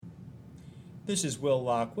This is Will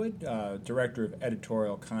Lockwood, Director of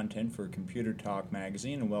Editorial Content for Computer Talk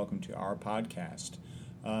Magazine, and welcome to our podcast.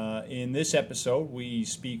 In this episode, we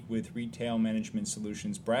speak with Retail Management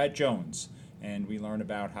Solutions' Brad Jones, and we learn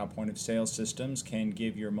about how point-of-sale systems can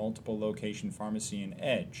give your multiple location pharmacy an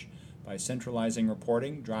edge by centralizing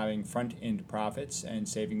reporting, driving front-end profits, and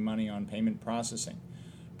saving money on payment processing.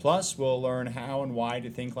 Plus, we'll learn how and why to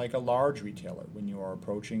think like a large retailer when you are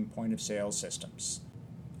approaching point-of-sale systems.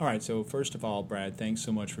 All right, so first of all, Brad, thanks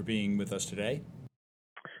so much for being with us today.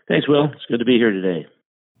 Thanks, Will. It's good to be here today.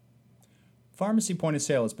 Pharmacy point of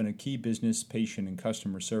sale has been a key business, patient, and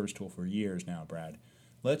customer service tool for years now, Brad.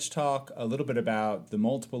 Let's talk a little bit about the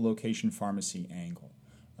multiple location pharmacy angle.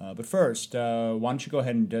 But first, why don't you go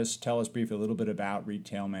ahead and just tell us briefly a little bit about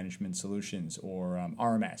Retail Management Solutions, or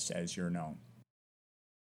RMS, as you're known.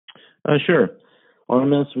 Sure.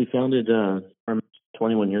 RMS, we founded RMS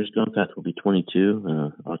 21 years ago. In fact, we'll be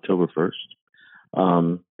 22 October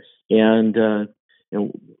 1st.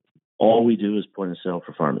 All we do is point of sale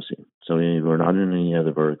for pharmacy. So we're not in any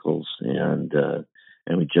other verticals, and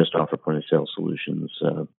we just offer point of sale solutions,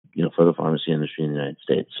 for the pharmacy industry in the United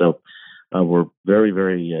States. So we're very,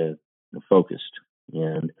 very focused,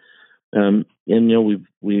 and we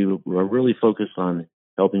are really focused on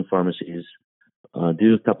helping pharmacies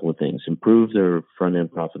do a couple of things: improve their front end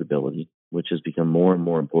profitability, which has become more and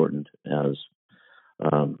more important as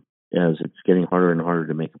it's getting harder and harder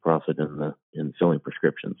to make a profit in filling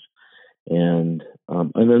prescriptions, and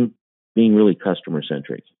then being really customer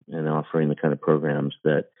centric and offering the kind of programs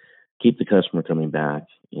that keep the customer coming back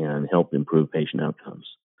and help improve patient outcomes.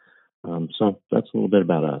 So that's a little bit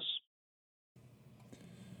about us.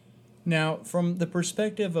 Now, from the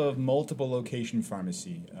perspective of multiple location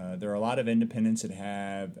pharmacy, there are a lot of independents that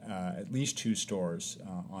have at least two stores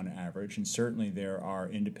on average, and certainly there are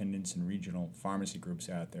independents and regional pharmacy groups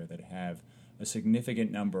out there that have a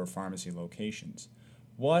significant number of pharmacy locations.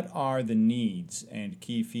 What are the needs and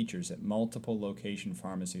key features that multiple location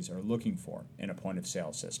pharmacies are looking for in a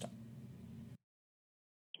point-of-sale system?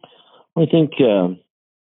 I think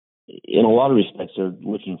in a lot of respects they're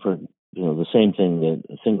looking for the same thing that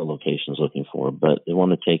a single location is looking for, but they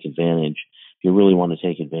want to take advantage. If you really want to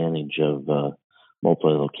take advantage of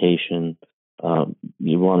multi-location,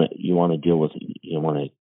 you want to deal with,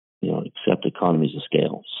 accept economies of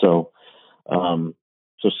scale. So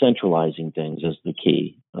centralizing things is the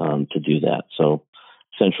key to do that. So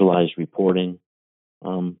centralized reporting.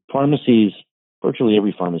 Pharmacies, virtually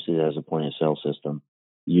every pharmacy that has a point of sale system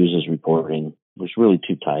uses reporting. There's really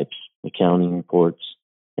two types: accounting reports.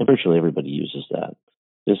 And virtually everybody uses that.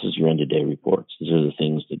 This is your end-of-day reports. These are the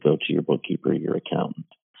things that go to your bookkeeper, your accountant.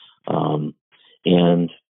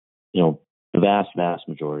 The vast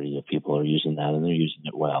majority of people are using that, and they're using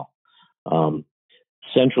it well.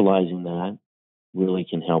 Centralizing that really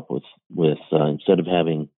can help with instead of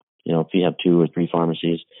having, if you have two or three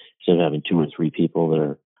pharmacies, instead of having two or three people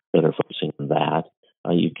that are focusing on that,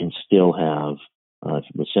 you can still have,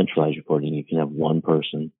 with centralized reporting, you can have one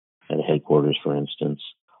person at a headquarters, for instance,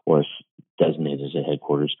 or designated as a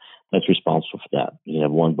headquarters, that's responsible for that. You can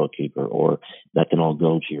have one bookkeeper, or that can all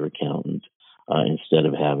go to your accountant instead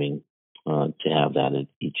of having to have that at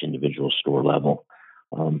each individual store level.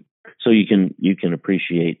 So you can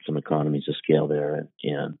appreciate some economies of scale there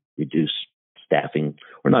and reduce staffing,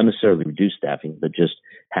 or not necessarily reduce staffing, but just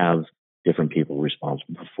have different people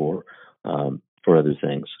responsible for other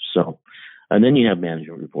things. So, and then you have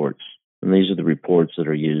management reports, and these are the reports that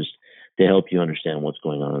are used to help you understand what's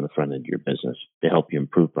going on the front end of your business, to help you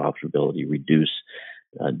improve profitability, reduce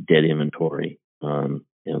dead inventory,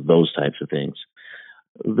 those types of things.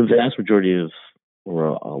 The vast majority of,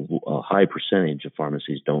 or a high percentage of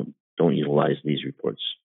pharmacies don't utilize these reports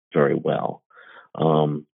very well,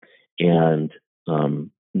 and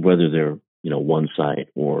whether they're one site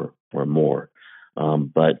or more,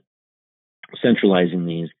 but centralizing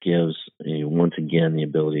these gives once again the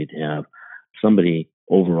ability to have somebody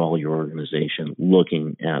overall your organization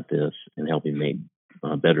looking at this and helping make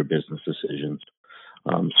better business decisions.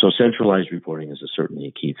 So centralized reporting is certainly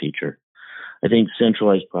a key feature. I think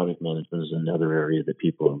centralized product management is another area that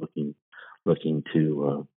people are looking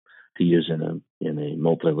to use in a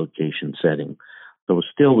multi-location setting. So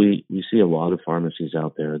still we see a lot of pharmacies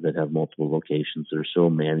out there that have multiple locations that are still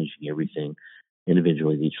managing everything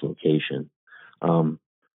individually at each location.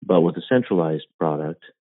 But with a centralized product,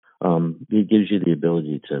 it gives you the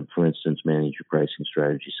ability to, for instance, manage your pricing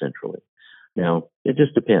strategy centrally. Now, it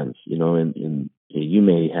just depends. You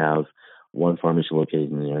may have one pharmacy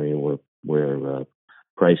located in the area where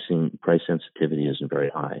price sensitivity isn't very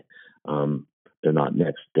high. They're not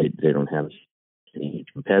next. They don't have any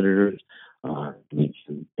competitors. You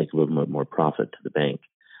can take a little bit more profit to the bank.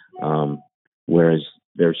 Whereas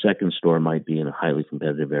their second store might be in a highly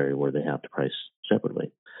competitive area where they have to price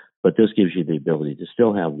separately. But this gives you the ability to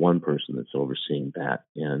still have one person that's overseeing that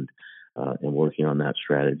and working on that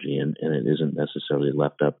strategy, and it isn't necessarily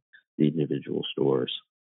left up to the individual stores.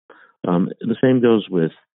 The same goes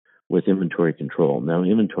with inventory control. Now,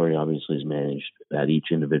 inventory obviously is managed at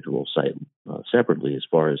each individual site separately as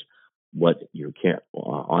far as what your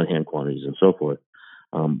on-hand quantities and so forth.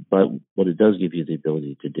 But what it does give you the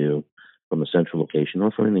ability to do from a central location or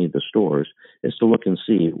from any of the stores is to look and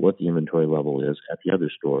see what the inventory level is at the other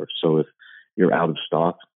store. So if you're out of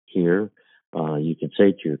stock here, you can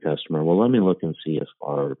say to your customer, well, let me look and see if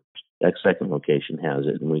our second location has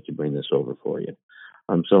it, and we can bring this over for you.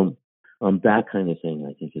 So that kind of thing,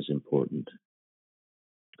 I think, is important.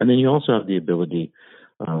 And then you also have the ability,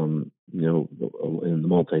 in the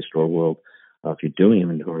multi-store world, if you're doing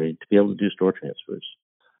inventory, to be able to do store transfers.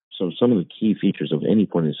 So some of the key features of any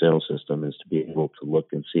point of sale system is to be able to look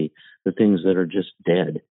and see the things that are just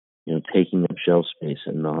dead, taking up shelf space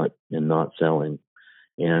and not selling.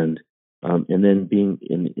 And then being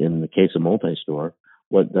in the case of multi-store,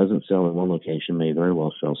 what doesn't sell in one location may very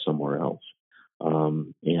well sell somewhere else.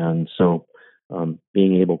 And so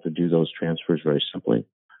being able to do those transfers very simply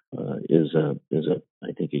is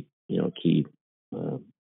I think a key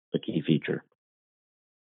feature.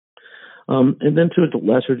 And then to a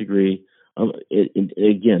lesser degree,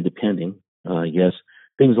 again, depending, I guess,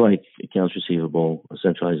 things like accounts receivable,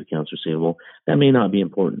 centralized accounts receivable, that may not be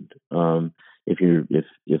important. If you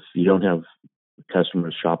don't have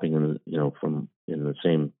customers shopping in the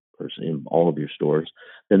same person in all of your stores,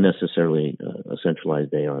 then necessarily a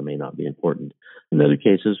centralized AR may not be important. In other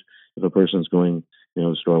cases, if a person's going,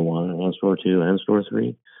 store 1 and store 2 and store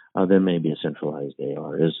 3, then maybe a centralized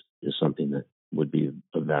AR is something that would be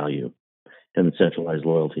of value. And centralized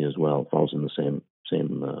loyalty as well falls in the same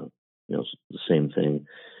the same thing.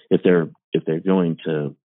 If they're going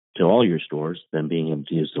to all your stores, then being able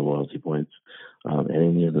to use the loyalty points at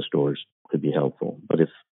any of the stores could be helpful. But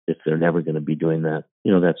if they're never going to be doing that,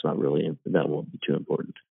 that won't be too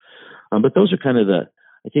important. But those are kind of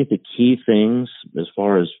I think the key things as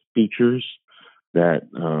far as features that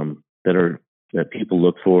people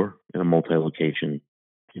look for in a multi-location,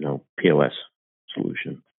 POS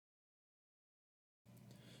solution.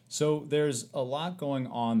 So there's a lot going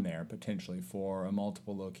on there potentially for a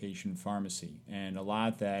multiple location pharmacy, and a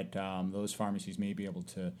lot that those pharmacies may be able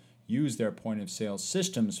to use their point of sale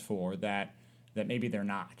systems for that maybe they're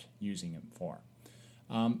not using them for.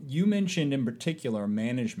 You mentioned in particular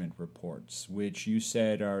management reports, which you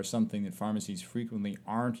said are something that pharmacies frequently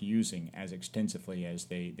aren't using as extensively as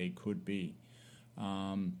they could be.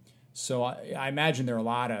 So I imagine there are a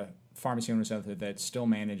lot of pharmacy owners out there that's still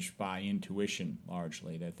managed by intuition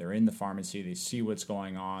largely, that they're in the pharmacy, they see what's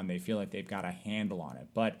going on, they feel like they've got a handle on it.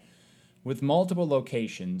 But with multiple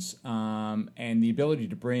locations and the ability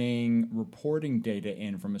to bring reporting data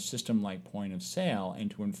in from a system like point of sale and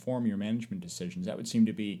to inform your management decisions, that would seem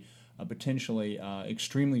to be a potentially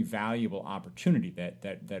extremely valuable opportunity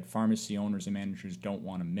that pharmacy owners and managers don't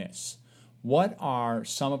want to miss. What are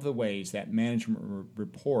some of the ways that management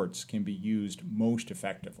reports can be used most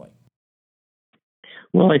effectively?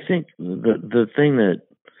 Well, I think the thing that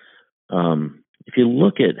if you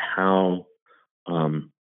look at how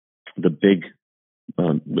the big,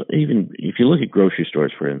 even if you look at grocery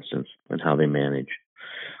stores, for instance, and how they manage,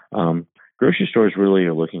 grocery stores really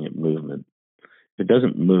are looking at movement. If it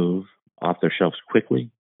doesn't move off their shelves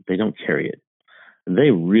quickly, they don't carry it. And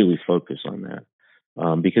they really focus on that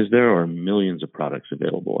because there are millions of products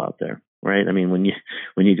available out there, right? I mean, when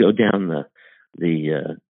you go down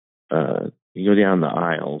you go down the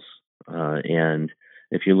aisles, and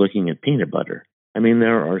if you're looking at peanut butter, I mean,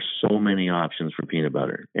 there are so many options for peanut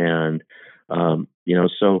butter. And,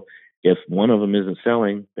 so if one of them isn't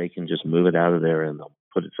selling, they can just move it out of there and they'll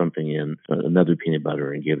put something in another peanut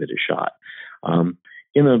butter and give it a shot.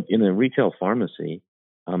 In a retail pharmacy,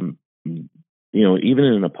 even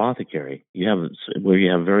in an apothecary, where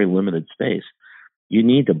you have very limited space, you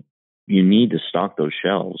need to stock those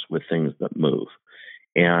shelves with things that move.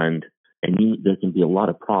 And there can be a lot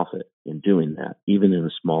of profit in doing that, even in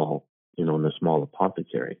a small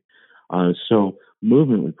apothecary. So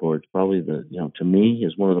movement reports, probably to me,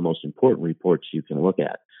 is one of the most important reports you can look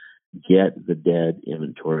at. Get the dead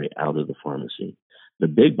inventory out of the pharmacy. The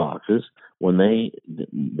big boxes, when they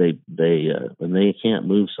can't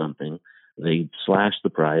move something, they slash the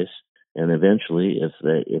price, and eventually,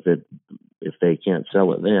 if they can't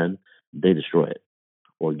sell it, then they destroy it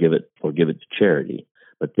or give it to charity.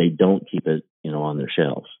 But they don't keep it, on their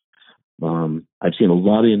shelves. I've seen a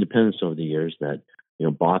lot of independents over the years that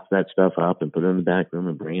box that stuff up and put it in the back room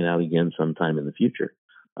and bring it out again sometime in the future,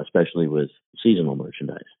 especially with seasonal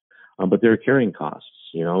merchandise. But there are carrying costs,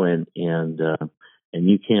 and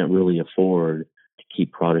you can't really afford to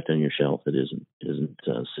keep product on your shelf that isn't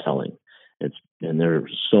selling. And there are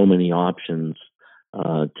so many options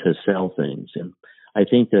to sell things, and I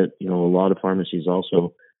think that a lot of pharmacies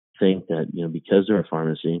also think that because they're a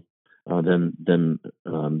pharmacy, then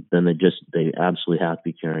they absolutely have to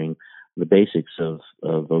be carrying the basics of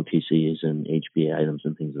OTCs and HBA items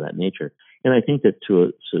and things of that nature. And I think that to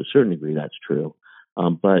a certain degree that's true.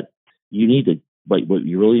 But what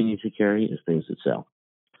you really need to carry is things that sell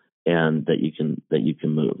and that you can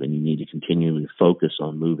move, and you need to continually focus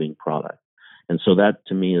on moving product. And so that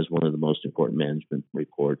to me is one of the most important management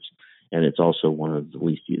reports, and it's also one of the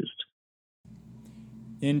least used.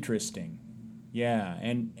 Interesting. Yeah,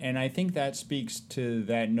 and I think that speaks to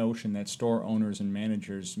that notion that store owners and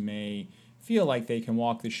managers may feel like they can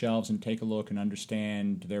walk the shelves and take a look and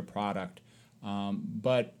understand their product,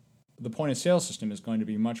 but the point of sale system is going to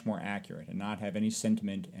be much more accurate and not have any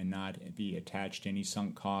sentiment and not be attached to any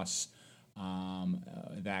sunk costs,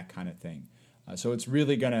 that kind of thing. So it's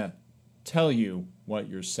really going to tell you what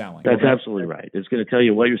you're selling. That's absolutely right. It's going to tell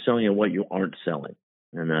you what you're selling and what you aren't selling.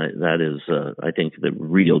 And that is, I think, the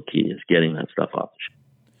real key is getting that stuff off the shelf.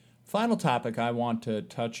 Final topic I want to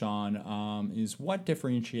touch on is what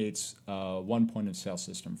differentiates one point of sale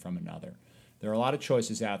system from another. There are a lot of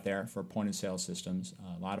choices out there for point of sale systems.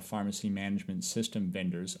 A lot of pharmacy management system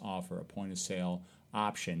vendors offer a point of sale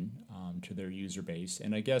option to their user base.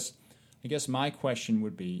 And I guess my question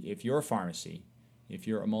would be, if you're a pharmacy, if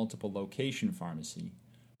you're a multiple location pharmacy,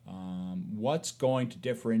 what's going to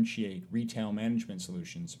differentiate retail management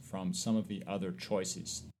solutions from some of the other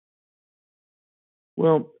choices?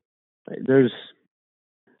 Well, I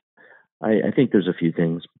think there's a few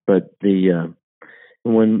things, but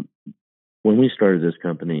when we started this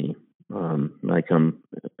company, I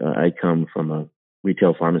come from a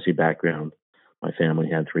retail pharmacy background. My family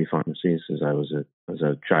had 3 pharmacies as I was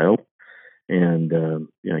a child, and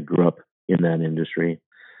I grew up in that industry.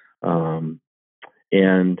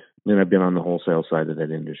 And then I've been on the wholesale side of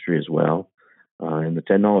that industry as well, and the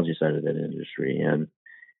technology side of that industry.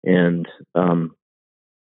 And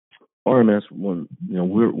RMS,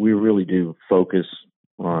 we really do focus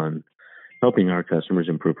on helping our customers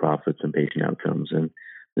improve profits and patient outcomes. And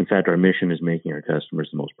in fact, our mission is making our customers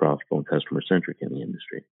the most profitable and customer-centric in the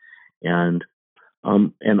industry. And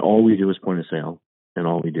all we do is point of sale, and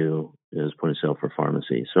all we do is point of sale for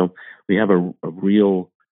pharmacy. So we have a real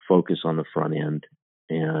focus on the front end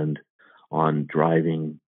and on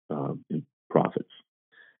driving profits.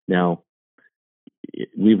 Now,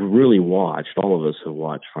 we've really watched, all of us have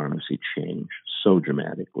watched pharmacy change so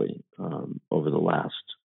dramatically over the last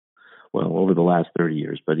 30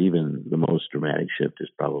 years, but even the most dramatic shift has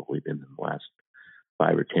probably been in the last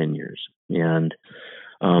 5 or 10 years. And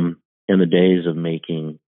the days of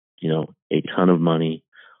making, a ton of money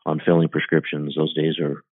on filling prescriptions, those days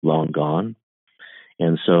are long gone.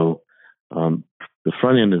 And so the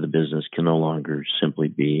front end of the business can no longer simply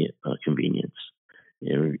be convenience.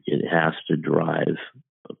 It has to drive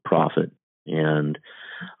profit. And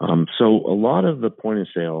so a lot of the point of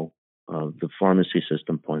sale, the pharmacy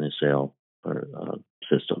system point of sale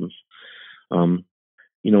systems, the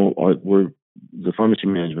pharmacy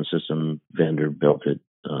management system vendor built it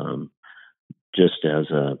just as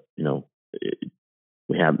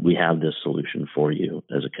we have this solution for you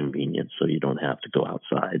as a convenience, so you don't have to go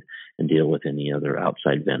outside and deal with any other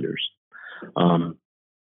outside vendors.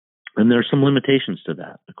 And there are some limitations to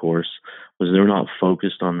that, of course, because they're not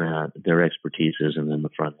focused on that. Their expertise isn't in the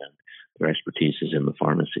front end. Their expertise is in the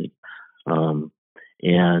pharmacy.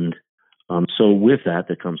 So with that,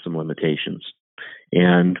 there comes some limitations.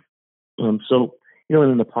 And so, in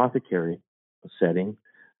an apothecary setting,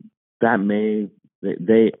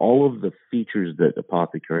 all of the features that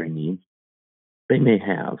apothecary needs, they may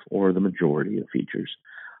have, or the majority of features.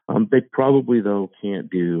 They probably, though, can't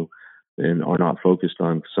do and are not focused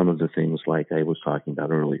on some of the things like I was talking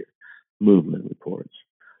about earlier: movement reports,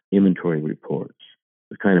 inventory reports,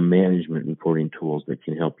 the kind of management reporting tools that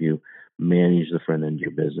can help you manage the front end of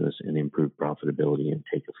your business and improve profitability and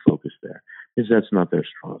take a focus there, because that's not their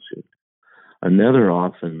strong suit. Another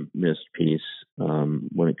often missed piece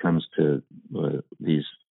when it comes to these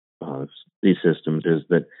systems is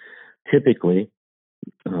that typically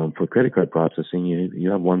for credit card processing,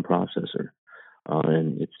 you have one processor,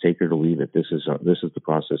 and it's take it or leave it. This is the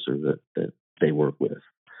processor that they work with.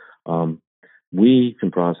 We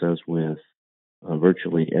can process with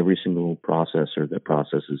virtually every single processor that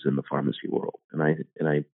processes in the pharmacy world. And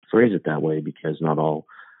I phrase it that way because not all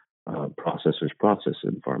processors process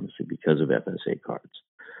in pharmacy because of FSA cards.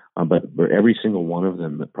 But for every single one of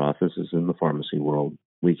them that processes in the pharmacy world,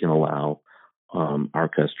 we can allow our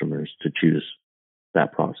customers to choose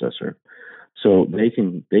that processor. So they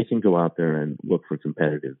can go out there and look for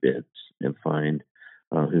competitive bids and find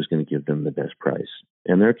who's going to give them the best price.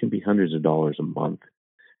 And there can be hundreds of dollars a month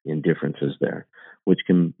in differences there, which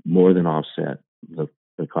can more than offset the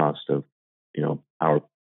cost of our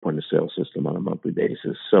point of sale system on a monthly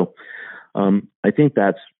basis. So I think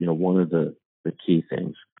that's one of the key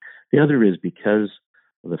things. The other is because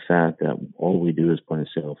of the fact that all we do is point of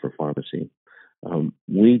sale for pharmacy.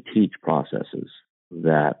 We teach processes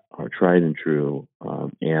that are tried and true,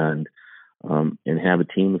 and have a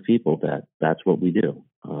team of people that's what we do.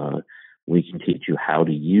 We can teach you how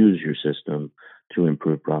to use your system to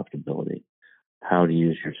improve profitability, how to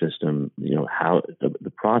use your system, how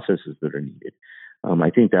the processes that are needed. I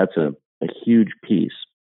think that's a huge piece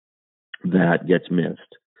that gets missed.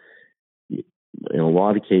 In a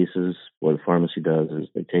lot of cases, what a pharmacy does is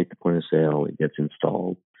they take the point of sale, it gets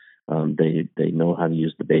installed. They know how to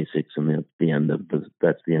use the basics, and that's the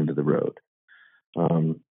end of the road.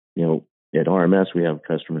 At RMS, we have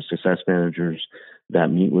customer success managers that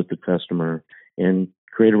meet with the customer and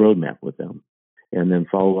create a roadmap with them, and then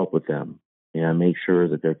follow up with them and make sure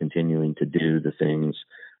that they're continuing to do the things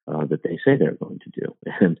that they say they're going to do,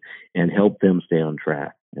 and help them stay on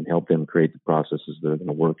track and help them create the processes that are going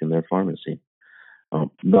to work in their pharmacy.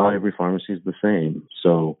 Not every pharmacy is the same.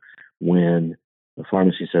 So when the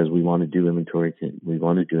pharmacy says we want to do inventory control, we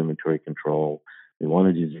want to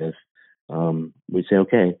do this, we say,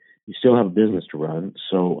 okay, you still have a business to run.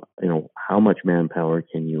 So, how much manpower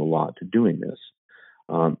can you allot to doing this?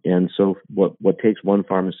 And so what takes one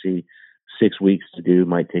pharmacy 6 weeks to do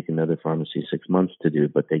might take another pharmacy 6 months to do,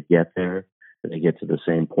 but they get there and they get to the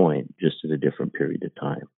same point just at a different period of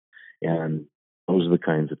time. And those are the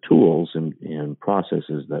kinds of tools and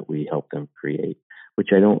processes that we help them create, which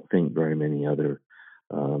I don't think very many other,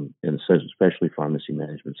 and especially pharmacy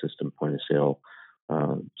management system point of sale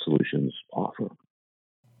solutions offer.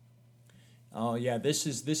 Oh yeah, this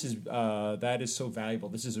is that is so valuable.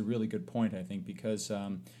 This is a really good point, I think, because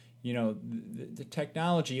the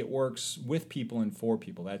technology, it works with people and for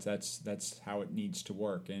people. That's how it needs to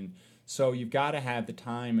work. And so you've got to have the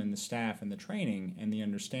time and the staff and the training and the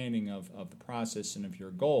understanding of the process and of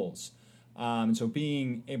your goals. And so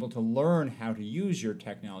being able to learn how to use your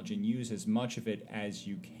technology and use as much of it as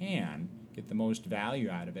you can, get the most value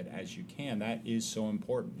out of it as you can, that is so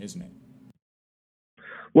important, isn't it?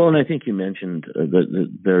 Well, and I think you mentioned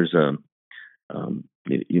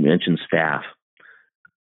you mentioned staff.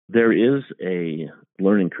 There is a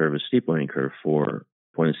learning curve, a steep learning curve for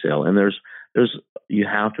point of sale, and there's you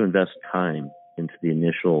have to invest time into the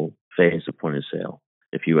initial phase of point of sale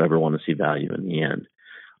if you ever want to see value in the end.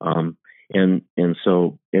 And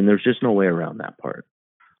there's just no way around that part.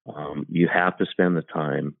 You have to spend the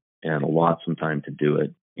time and allot some time to do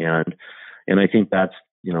it. And I think that's,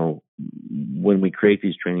 when we create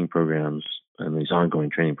these training programs and these ongoing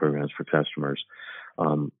training programs for customers,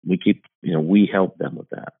 we help them with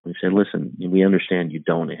that. We say, listen, we understand you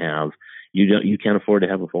can't afford to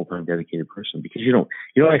have a full-time dedicated person because you don't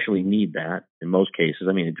actually need that in most cases.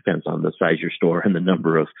 I mean, it depends on the size of your store and the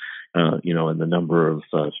number of,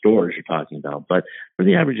 stores you're talking about. But for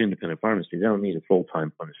the average independent pharmacy, they don't need a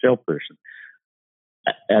full-time point of sale person.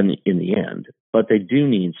 And in the end, but they do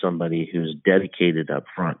need somebody who's dedicated up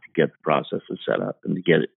front to get the processes set up and to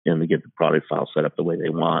get the product file set up the way they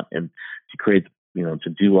want and to create, to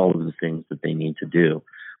do all of the things that they need to do.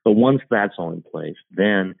 But once that's all in place,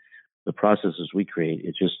 then the processes we create,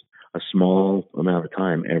 it's just a small amount of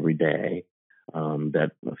time every day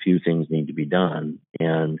that a few things need to be done.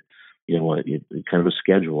 And kind of a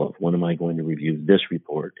schedule of when am I going to review this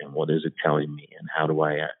report and what is it telling me and how do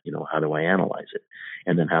I analyze it,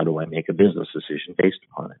 and then how do I make a business decision based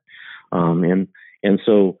upon it. And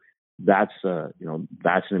so that's an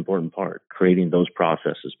important part, creating those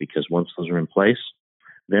processes, because once those are in place,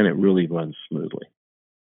 then it really runs smoothly.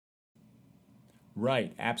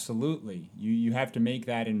 Right, absolutely. You have to make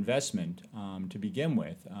that investment to begin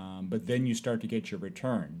with, but then you start to get your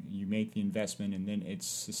return. You make the investment, and then it's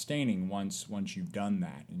sustaining once you've done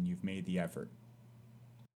that and you've made the effort.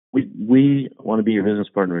 We want to be your business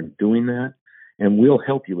partner in doing that, and we'll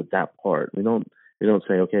help you with that part. We don't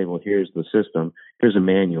say, okay, well, here's the system, here's a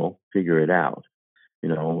manual, figure it out.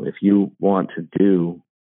 If you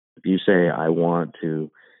say I want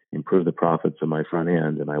to improve the profits of my front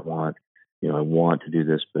end, and I want to do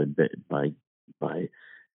this by by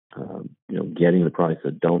getting the products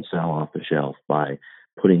that don't sell off the shelf, by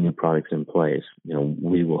putting new products in place.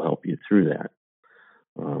 We will help you through that.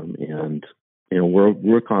 And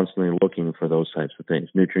we're constantly looking for those types of things.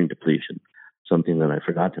 Nutrient depletion, something that I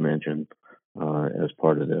forgot to mention as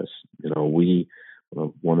part of this.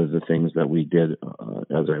 One of the things that we did,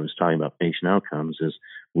 as I was talking about patient outcomes, is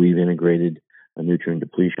we've integrated a nutrient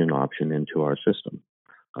depletion option into our system,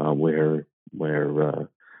 where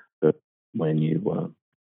when you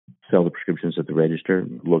sell the prescriptions at the register,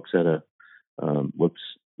 looks at a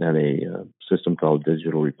system called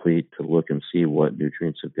Digital Replete to look and see what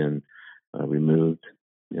nutrients have been removed,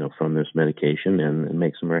 from this medication, and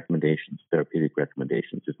make some recommendations, therapeutic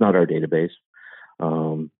recommendations. It's not our database,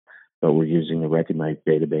 but we're using a recognized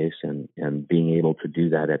database and being able to do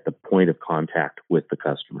that at the point of contact with the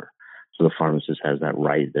customer. So the pharmacist has that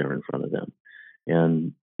right there in front of them.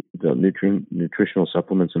 And the nutritional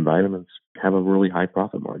supplements and vitamins have a really high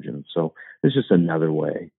profit margin. So it's just another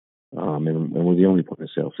way. And we're the only point of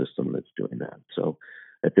sale system that's doing that. So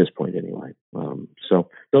at this point anyway. So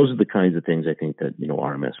those are the kinds of things I think that,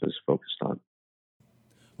 RMS is focused on.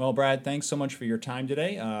 Well, Brad, thanks so much for your time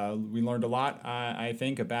today. We learned a lot, I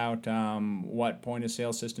think, about what point of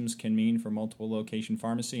sale systems can mean for multiple location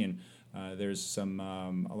pharmacy. And there's a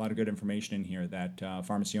lot of good information in here that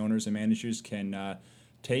pharmacy owners and managers can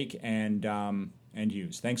take and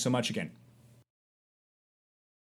use. Thanks so much again.